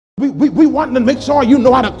We want to make sure you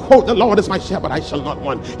know how to quote, the Lord is my shepherd, I shall not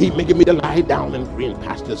want. He maketh me to lie down in green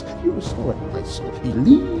pastures. He restored my soul. He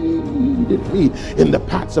leadeth me in the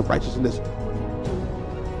paths of righteousness.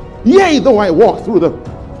 Yea, though I walk through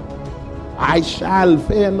I shall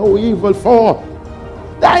fear no evil, for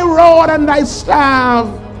thy rod and thy staff.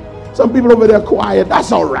 Some people over there quiet.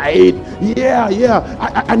 That's all right. Yeah.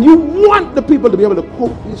 And you want the people to be able to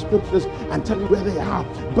quote these scriptures and tell you where they are.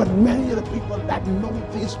 But many of the people that know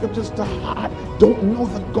these scriptures to heart don't know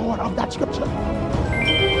the God of that scripture.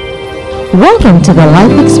 Welcome to the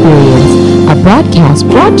Life Experience, a broadcast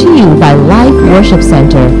brought to you by Life Worship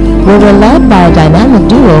Center, where we're led by a dynamic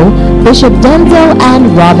duo, Bishop Denzel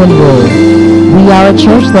and Robin Wood. We are a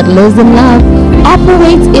church that lives in love,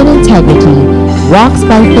 operates in integrity, walks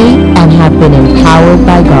by faith, and have been empowered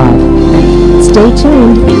by God. Stay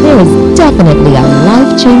tuned, there is definitely a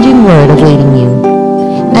life-changing word awaiting you.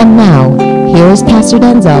 And now, here is Pastor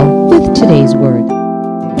Denzel with today's word.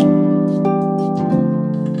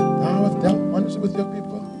 Thou hast dealt wonders with your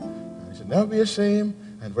people, and you should never be ashamed.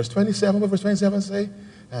 And verse 27, what verse 27 say?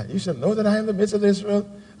 You shall know that I am in the midst of Israel.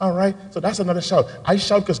 All right, so that's another shout. I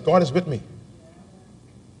shout because God is with me.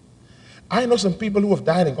 I know some people who have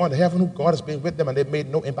died and gone to heaven who God has been with them and they've made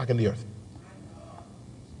no impact in the earth.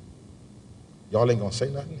 Y'all ain't going to say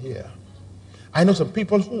nothing here. I know some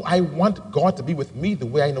people who I want God to be with me the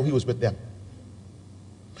way I know he was with them.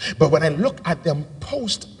 But when I look at them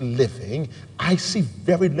post-living, I see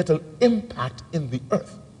very little impact in the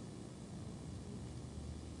earth.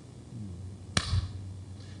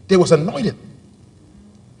 They was anointed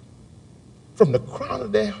from the crown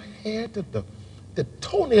of their hair to the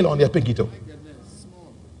toenail on their pinky toe.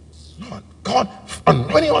 Lord, God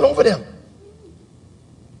anointing all over them.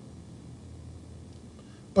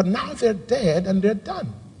 But now they're dead and they're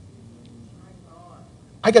done.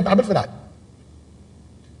 I get Bible for that.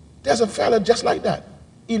 There's a fella just like that.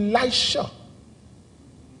 Elisha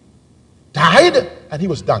died and he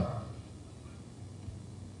was done.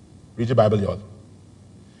 Read your Bible, y'all.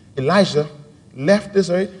 Elijah left this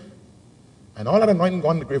earth and all that anointing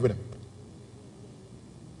gone in the grave with him.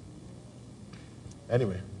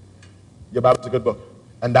 Anyway, your Bible's a good book.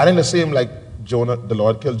 And that ain't the same like Jonah, the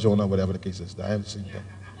Lord killed Jonah, whatever the case is. That ain't the same thing.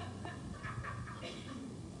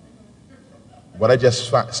 What I just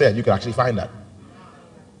said, you can actually find that.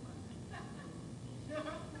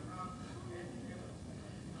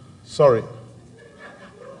 Sorry.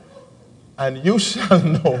 And you shall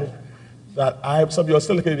know that some of you are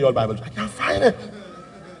still looking in your Bible. I can't find it.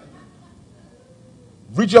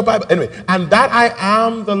 Read your Bible. Anyway, and that I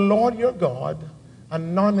am the Lord your God,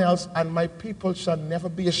 and none else, and my people shall never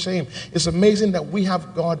be ashamed. It's amazing that we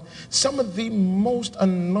have God. Some of the most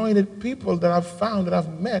anointed people that I've found, that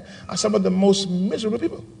I've met, are some of the most miserable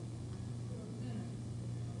people.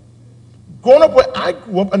 Growing up where I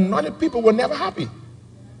grew up, anointed people were never happy.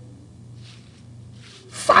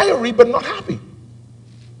 Fiery, but not happy.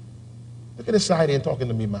 Look at this side here talking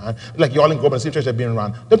to me, man. Like y'all in go up and see church I've been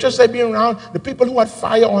around. The church I've been around, the people who had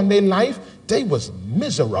fire on their life, they was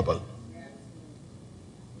miserable.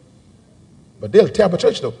 But they'll tear up a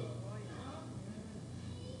church though.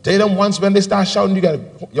 They them once when they start shouting,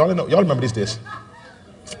 y'all remember these days.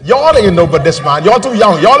 Y'all ain't know but this, man. Y'all too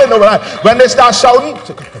young. Y'all ain't know but that. When they start shouting,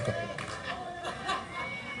 come.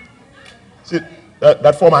 See,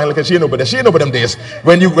 that former Anglican, she ain't know but this. She ain't know but them days.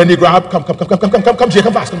 When you grab, come, Jay,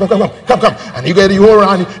 come fast, come. And you go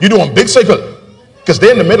around, you do a big circle. Because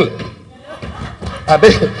they're in the middle.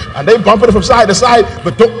 And they bumping it from side to side,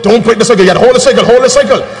 but don't break the circle. You got to hold the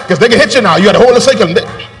circle, because they can hit you now. You got to hold the circle.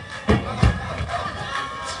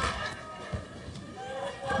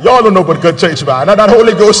 Y'all don't know but good church, man. Now that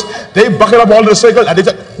Holy Ghost, they bucket up all the circle and they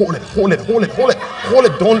just hold it. Don't hold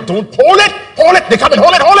it. They come and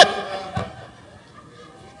hold it.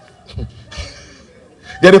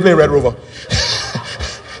 Yeah, they play Red Rover.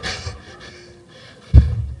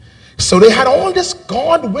 So they had all this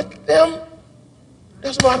God with them.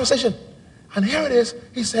 There's no conversation. And here it is.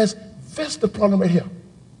 He says, this is the problem right here.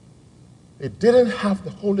 They didn't have the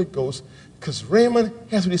Holy Ghost because Raymond,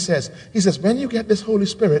 here's what he says. He says, when you get this Holy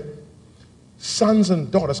Spirit, sons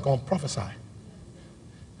and daughters going to prophesy.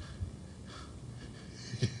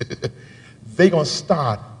 They're going to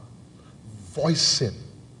start voicing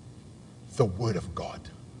the word of God.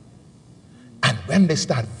 And when they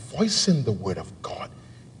start voicing the word of God,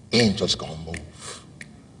 angels going to move.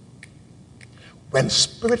 When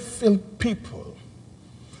spirit-filled people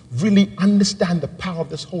really understand the power of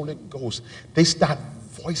this Holy Ghost, they start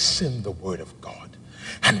voicing the word of God.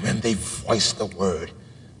 And when they voice the word,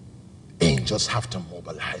 angels have to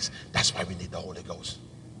mobilize. That's why we need the Holy Ghost.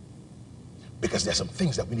 because there's some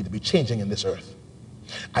things that we need to be changing in this earth.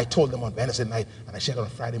 I told them on Wednesday night, and I shared it on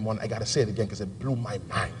Friday morning. I got to say it again because it blew my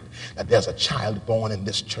mind that there's a child born in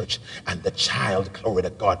this church, and the child, glory to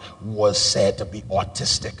God, was said to be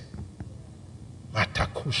autistic.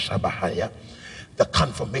 The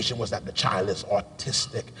confirmation was that the child is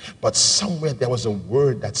autistic, but somewhere there was a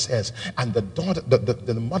word that says, and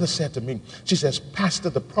the mother said to me, she says, Pastor,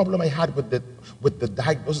 the problem I had with the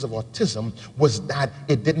diagnosis of autism was that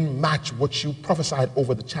it didn't match what you prophesied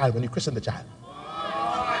over the child when you christened the child.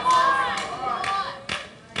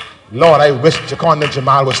 Lord, I wish Jaquan and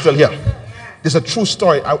Jamal was still here. This is a true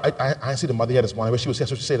story. I see the mother here this morning where she was here,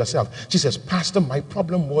 so she said herself. She says, Pastor, my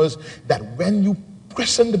problem was that when you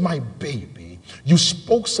christened my baby, you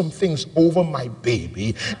spoke some things over my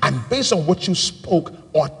baby, and based on what you spoke,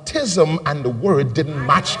 autism and the word didn't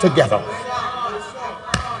match together.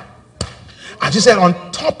 And she said,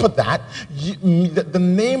 on top of that, the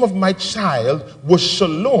name of my child was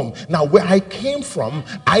Shalom. Now, where I came from,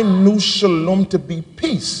 I knew Shalom to be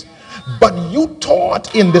peace. But you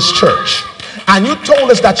taught in this church, and you told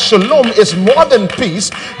us that Shalom is more than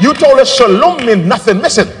peace. You told us Shalom means nothing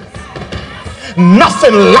missing,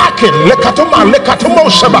 nothing lacking, and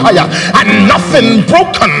nothing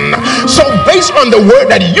broken. So based on the word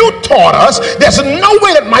that you taught us, there's no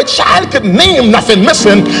way that my child could name nothing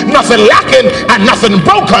missing, nothing lacking, and nothing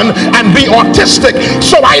broken and be autistic.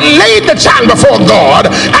 So I laid the child before God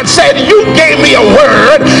and said, you gave me a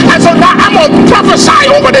word, and so now I'm going to prophesy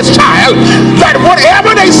over this child that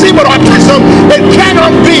whatever they see with autism, it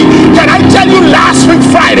cannot be. Can I tell you, last week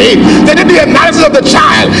Friday, they did the analysis of the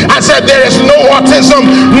child and said there is no autism,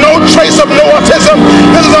 no trace of no autism.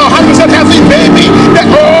 This is a 100% healthy baby.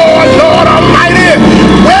 Oh Lord Almighty,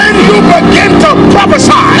 when you begin to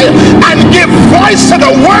prophesy and give voice to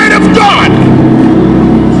the word of God,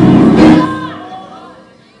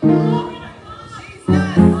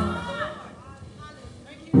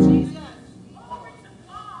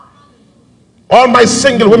 all my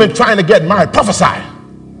single women trying to get married, prophesy.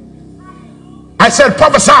 I said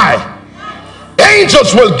prophesy.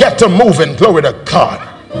 Angels will get to moving. Glory to God.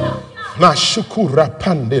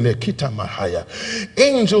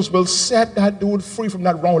 Angels will set that dude free from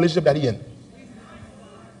that wrong relationship that he in.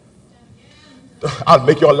 I'll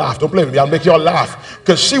make y'all laugh. Don't play with me. I'll make y'all laugh.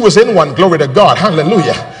 Because she was in one. Glory to God.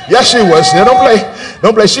 Hallelujah. Yes, she was. Yeah, don't play.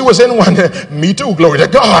 Don't play. She was in one. Me too. Glory to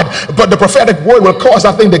God. But the prophetic word will cause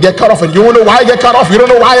that thing to get cut off. And you don't know why it get cut off. You don't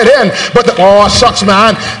know why it end. But oh, shucks,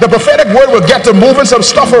 man. The prophetic word will get to moving some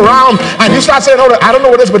stuff around. And you start saying, oh, I don't know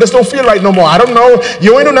what it is, but this don't feel right no more. I don't know.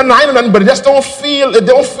 You ain't doing nothing, I ain't doing nothing, but it just don't feel. It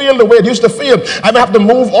don't feel the way it used to feel. I may have to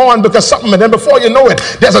move on because something. And then before you know it,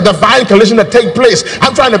 there's a divine collision that take place.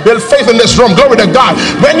 I'm trying to build faith in this room. Glory to God.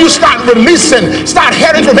 When you start releasing, start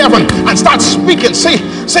hearing from heaven and start speaking. See,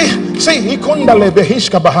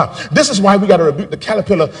 this is why we got to rebuke the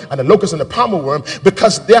caterpillar and the locust and the palmer worm,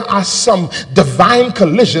 because there are some divine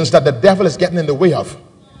collisions that the devil is getting in the way of.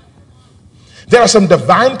 There are some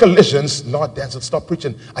divine collisions. Lord, Denzel, stop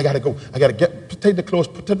preaching. I got to go. I got to take the clothes,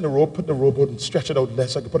 put it in the robe, put the robe out and stretch it out there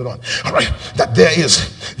so I can put it on. All right. That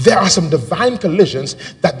there are some divine collisions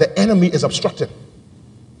that the enemy is obstructing.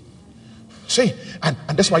 See, and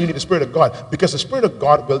that's why you need the Spirit of God, because the Spirit of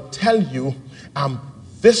God will tell you,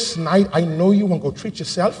 this night, I know you want to go treat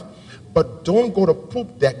yourself, but don't go to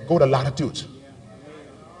poop deck, go to latitudes.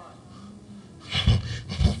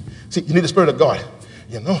 See, you need the Spirit of God,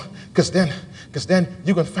 you know, because then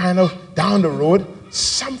you can find out down the road,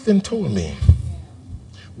 something told me.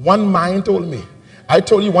 One mind told me. I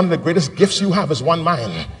told you one of the greatest gifts you have is one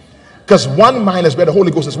mind, because one mind is where the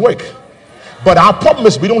Holy Ghost is work. But our problem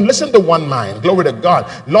is we don't listen to one mind. Glory to God.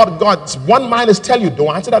 Lord God, one mind is tell you,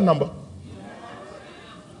 don't answer that number.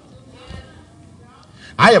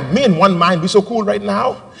 I am me in one mind. Be so cool right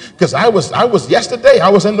now. Because I was yesterday, I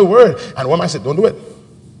was in the word. And one mind said, don't do it.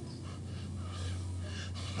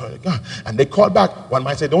 Glory to God. And they called back. One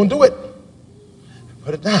mind said, don't do it.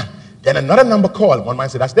 Put it down. Then another number called. One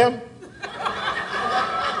mind said, that's them.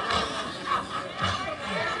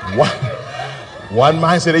 One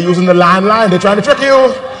mind say they're using the landline. They're trying to trick you.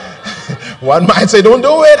 One mind say, don't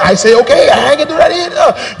do it. I say, okay, I ain't gonna do that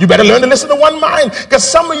either. You better learn to listen to one mind. Because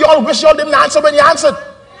some of y'all wish y'all didn't answer when you answered.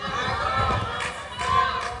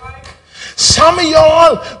 Some of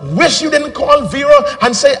y'all wish you didn't call Vera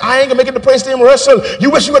and say, I ain't gonna make it to praise team rehearsal. You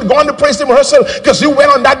wish you had gone to praise team rehearsal because you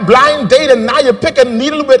went on that blind date and now you pick a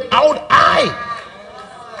needle without eye.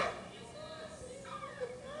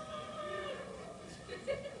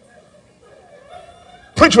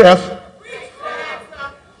 Preach, Rev.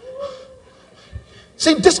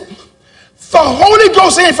 See, the Holy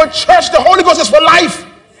Ghost ain't for church. The Holy Ghost is for life.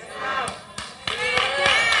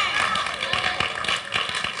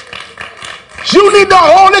 You need the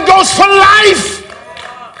Holy Ghost for life.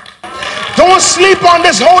 Don't sleep on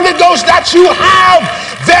this Holy Ghost that you have.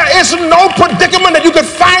 There is no predicament that you could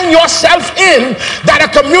find yourself in that a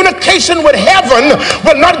communication with heaven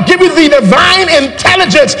will not give you the divine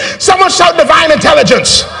intelligence. Someone shout divine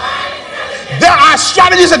intelligence. There are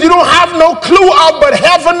strategies that you don't have no clue of, but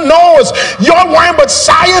heaven knows. You're worrying about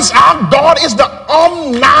science. Our God is the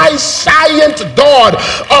omniscient God.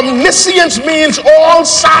 Omniscience means all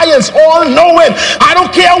science, all knowing. I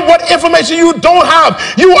don't care what information you don't have.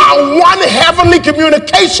 You are one heavenly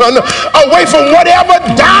communication away from whatever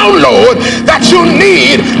download that you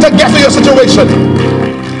need to get to your situation.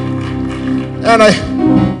 And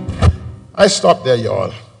I stopped there,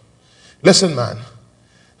 y'all. Listen, man.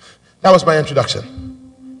 That was my introduction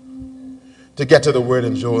to get to the word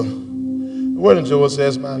in Joel. The word in Joel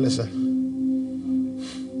says, man, listen.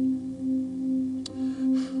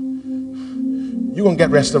 You're going to get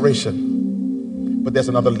restoration, but there's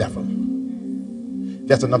another level.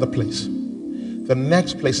 There's another place. The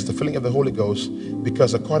next place is the filling of the Holy Ghost,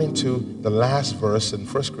 because according to the last verse in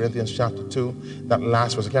 1 Corinthians chapter 2, that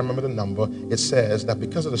last verse, I can't remember the number, it says that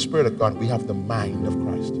because of the Spirit of God, we have the mind of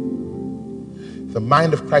Christ. The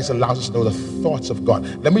mind of Christ allows us to know the thoughts of God.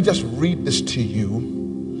 Let me just read this to you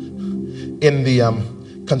in the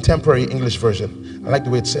contemporary English version. I like the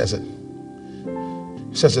way it says it.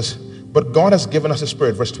 It says this, but God has given us a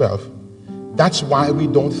spirit, verse 12. That's why we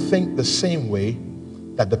don't think the same way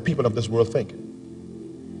that the people of this world think. See,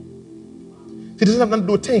 it doesn't have nothing to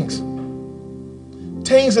do with things.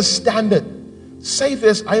 Things is standard. Say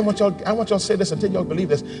this, I want y'all to say this until y'all believe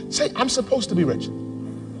this. Say, I'm supposed to be rich.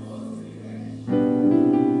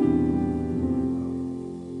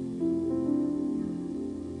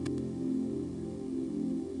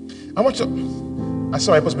 I'm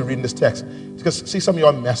sorry, I'm supposed to be reading this text. Because see, some of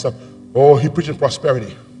y'all mess up. Oh, he preaching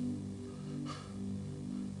prosperity.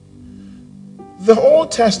 The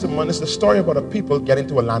Old Testament is the story about a people getting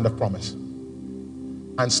to a land of promise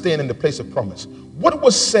and staying in the place of promise. What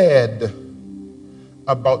was said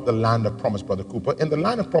about the land of promise, Brother Cooper? In the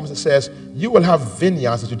land of promise, it says, you will have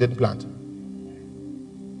vineyards that you didn't plant.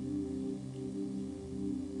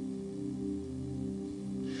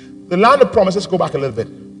 The land of promise, let's go back a little bit.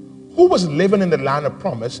 Who was living in the land of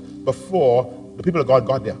promise before the people of God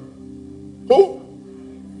got there? Who?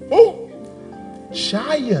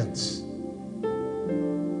 Giants.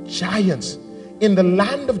 Giants. In the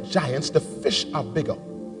land of giants, the fish are bigger.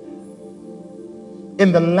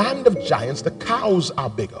 In the land of giants, the cows are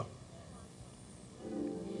bigger.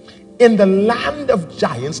 In the land of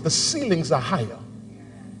giants, the ceilings are higher.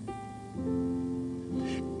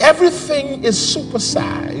 Everything is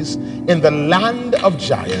supersized in the land of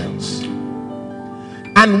giants.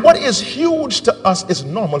 And what is huge to us is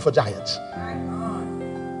normal for giants.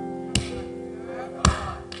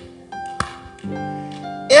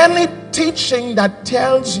 Any teaching that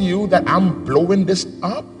tells you that I'm blowing this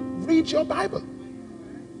up, read your Bible.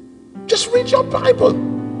 Just read your Bible.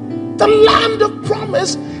 The land of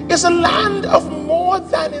promise is a land of more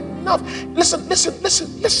than enough.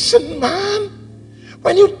 Listen, man.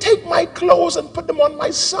 When you take my clothes and put them on my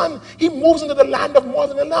son, he moves into the land of more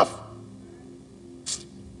than enough.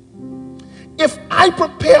 If I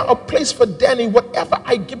prepare a place for Danny, whatever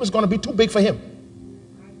I give is going to be too big for him.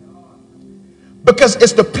 Because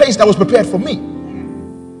it's the place that was prepared for me.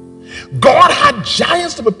 God had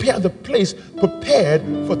giants to prepare the place prepared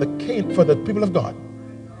for the people of God.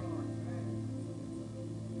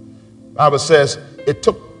 The Bible says it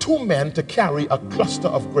took 2 men to carry a cluster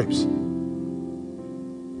of grapes.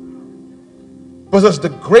 Because the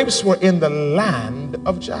grapes were in the land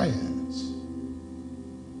of giants.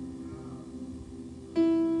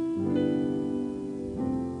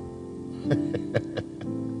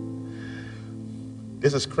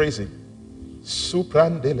 This is crazy.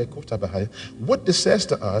 What this says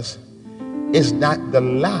to us is that the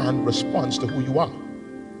land responds to who you are.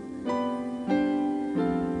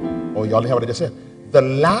 Oh, y'all hear what I just said? The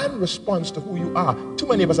land responds to who you are. Too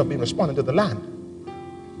many of us have been responding to the land.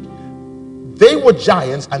 They were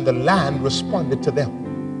giants and the land responded to them.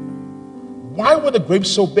 Why were the grapes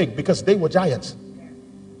so big? Because they were giants.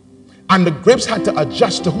 And the grapes had to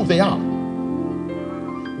adjust to who they are.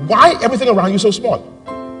 Why everything around you so small?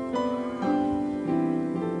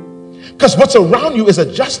 Because what's around you is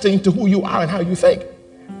adjusting to who you are and how you think.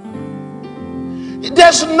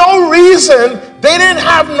 There's no reason they didn't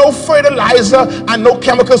have no fertilizer and no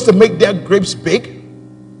chemicals to make their grapes big.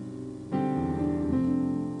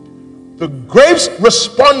 The grapes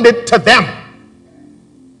responded to them.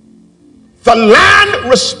 The land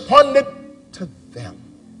responded to them.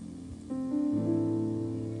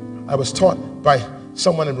 I was taught by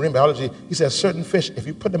someone in marine biology. He says certain fish, if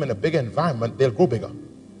you put them in a bigger environment, they'll grow bigger.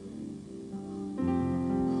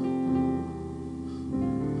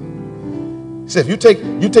 He said, if you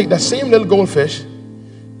take that same little goldfish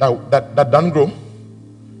that done grow,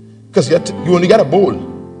 because you only got a bowl.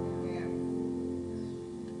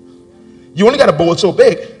 You only got a bowl so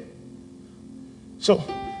big. So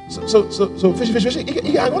fish, he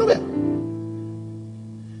can't go nowhere.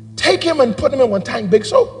 Take him and put him in one tank big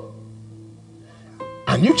soap.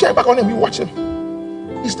 And you check back on him, you watch him.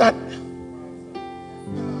 He start.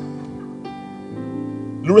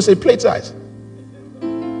 Lewis say plate size.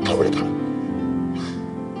 Glory to God.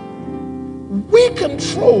 We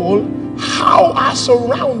control how our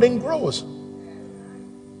surrounding grows.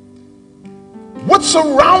 What's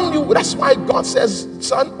around you? That's why God says,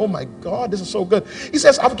 son, oh my God, this is so good. He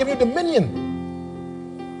says, I've given you dominion.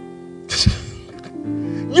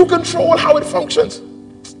 You control how it functions.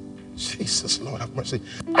 Jesus, Lord have mercy.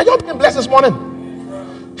 Are y'all being blessed this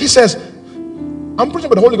morning? He says, I'm preaching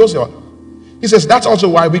with the Holy Ghost, y'all. He says, that's also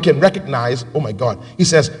why we can recognize, oh my God. He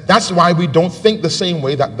says, that's why we don't think the same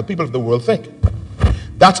way that the people of the world think.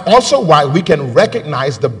 That's also why we can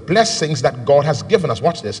recognize the blessings that God has given us.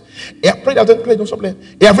 Watch this.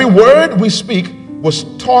 Every word we speak was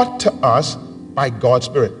taught to us by God's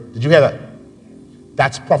Spirit. Did you hear that?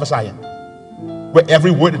 That's prophesying. Where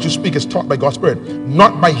every word that you speak is taught by God's Spirit,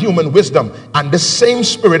 not by human wisdom. And the same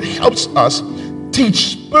Spirit helps us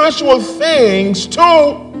teach spiritual things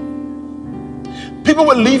too. People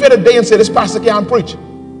will leave here today and say, this pastor can't preach.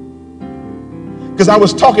 Because I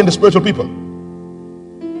was talking to spiritual people.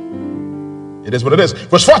 It is what it is.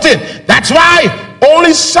 Verse 14. That's why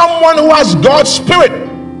only someone who has God's Spirit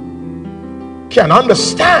can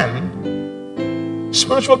understand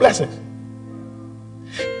spiritual blessings.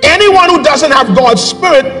 Anyone who doesn't have God's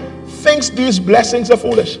Spirit thinks these blessings are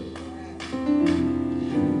foolish.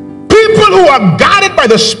 People who are guided by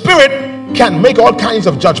the Spirit can make all kinds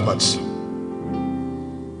of judgments,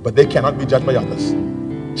 but they cannot be judged by others.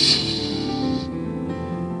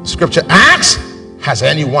 Scripture asks, has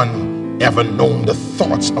anyone ever known the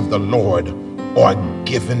thoughts of the Lord or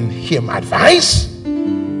given him advice?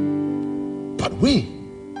 But we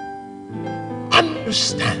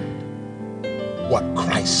understand what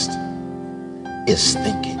Christ is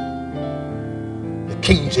thinking. The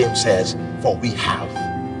King James says, for we have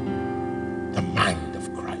the mind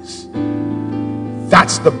of Christ.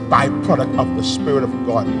 That's the byproduct of the Spirit of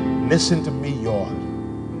God. Listen to me, y'all.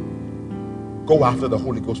 Go after the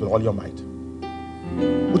Holy Ghost with all your might.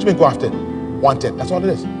 What do you mean go after it? Want it. That's all it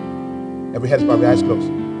is. Every head is bowed, every eye is closed.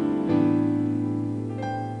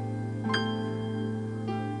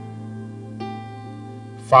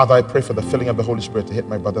 Father, I pray for the filling of the Holy Spirit to hit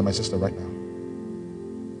my brother and my sister right now.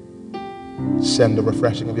 Send the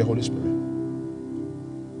refreshing of your Holy Spirit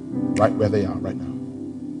right where they are right now.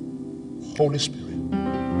 Holy Spirit,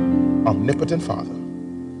 omnipotent Father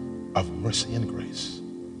of mercy and grace,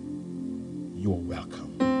 you are welcome.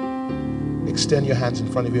 Extend your hands in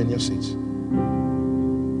front of you in your seats.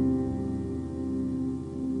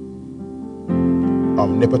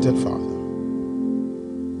 Omnipotent Father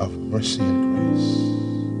of mercy and grace.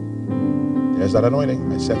 There's that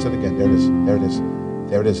anointing. I sense it again. There it is.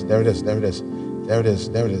 There it is. There it is. There it is. There it is. There it is.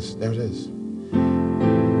 There it is. There it is.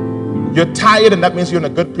 You're tired, and that means you're in a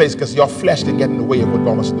good place because your flesh didn't get in the way of what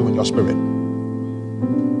God wants to do in your spirit.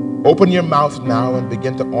 Open your mouth now and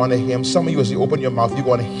begin to honor him. Some of you, as you open your mouth, you're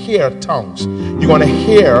going to hear tongues. You're going to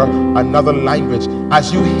hear another language.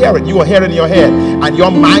 As you hear it, you will hear it in your head. And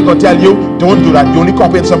your mind will tell you, don't do that. You're only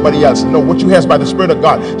copying somebody else. No, what you hear is by the Spirit of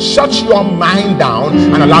God. Shut your mind down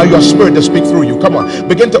and allow your spirit to speak through you. Come on.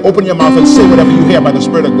 Begin to open your mouth and say whatever you hear by the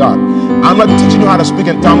Spirit of God. I'm not teaching you how to speak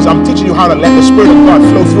in tongues. I'm teaching you how to let the Spirit of God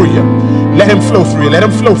flow through you. Let him flow through you. Let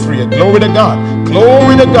him flow through you. Glory to God.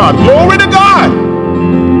 Glory to God. Glory to God.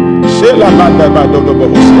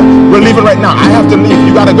 We're leaving right now. I have to leave.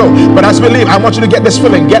 You got to go. But as we leave, I want you to get this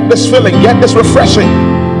feeling, get this refreshing.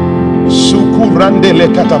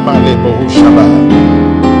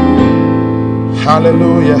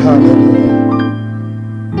 Hallelujah, hallelujah.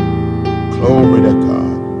 Glory to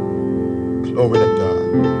God. Glory to God.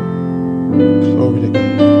 Glory to God.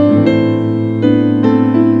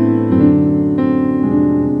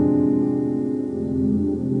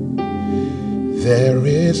 There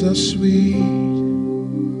is a sweet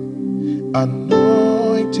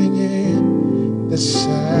anointing in the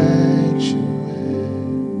sanctuary.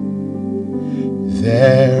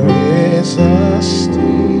 There is a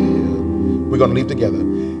still, we're going to leave together,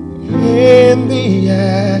 in the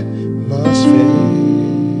atmosphere.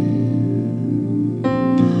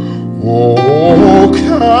 Oh,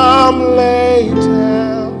 come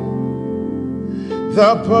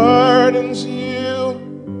the burdens you,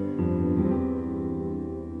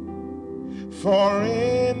 for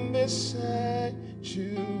in this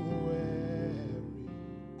sanctuary.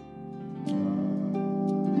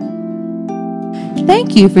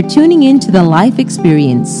 Thank you for tuning in to the Life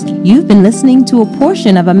Experience. You've been listening to a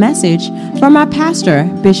portion of a message from our pastor,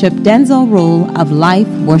 Bishop Denzel Rolle of Life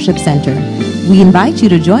Worship Center. We invite you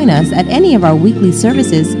to join us at any of our weekly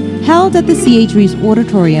services held at the C.H. Reeves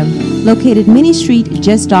Auditorium, located Minnie Street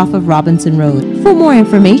just off of Robinson Road. For more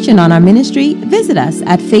information on our ministry, visit us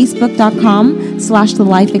at facebook.com/The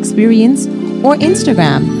Life Experience or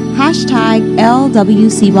Instagram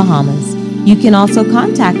 #LWC Bahamas. You can also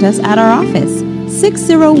contact us at our office,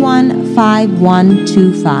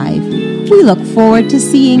 601-5125. We look forward to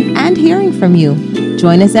seeing and hearing from you.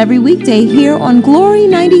 Join us every weekday here on Glory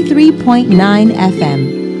 93.9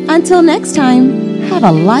 FM. Until next time, have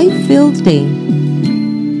a life-filled day.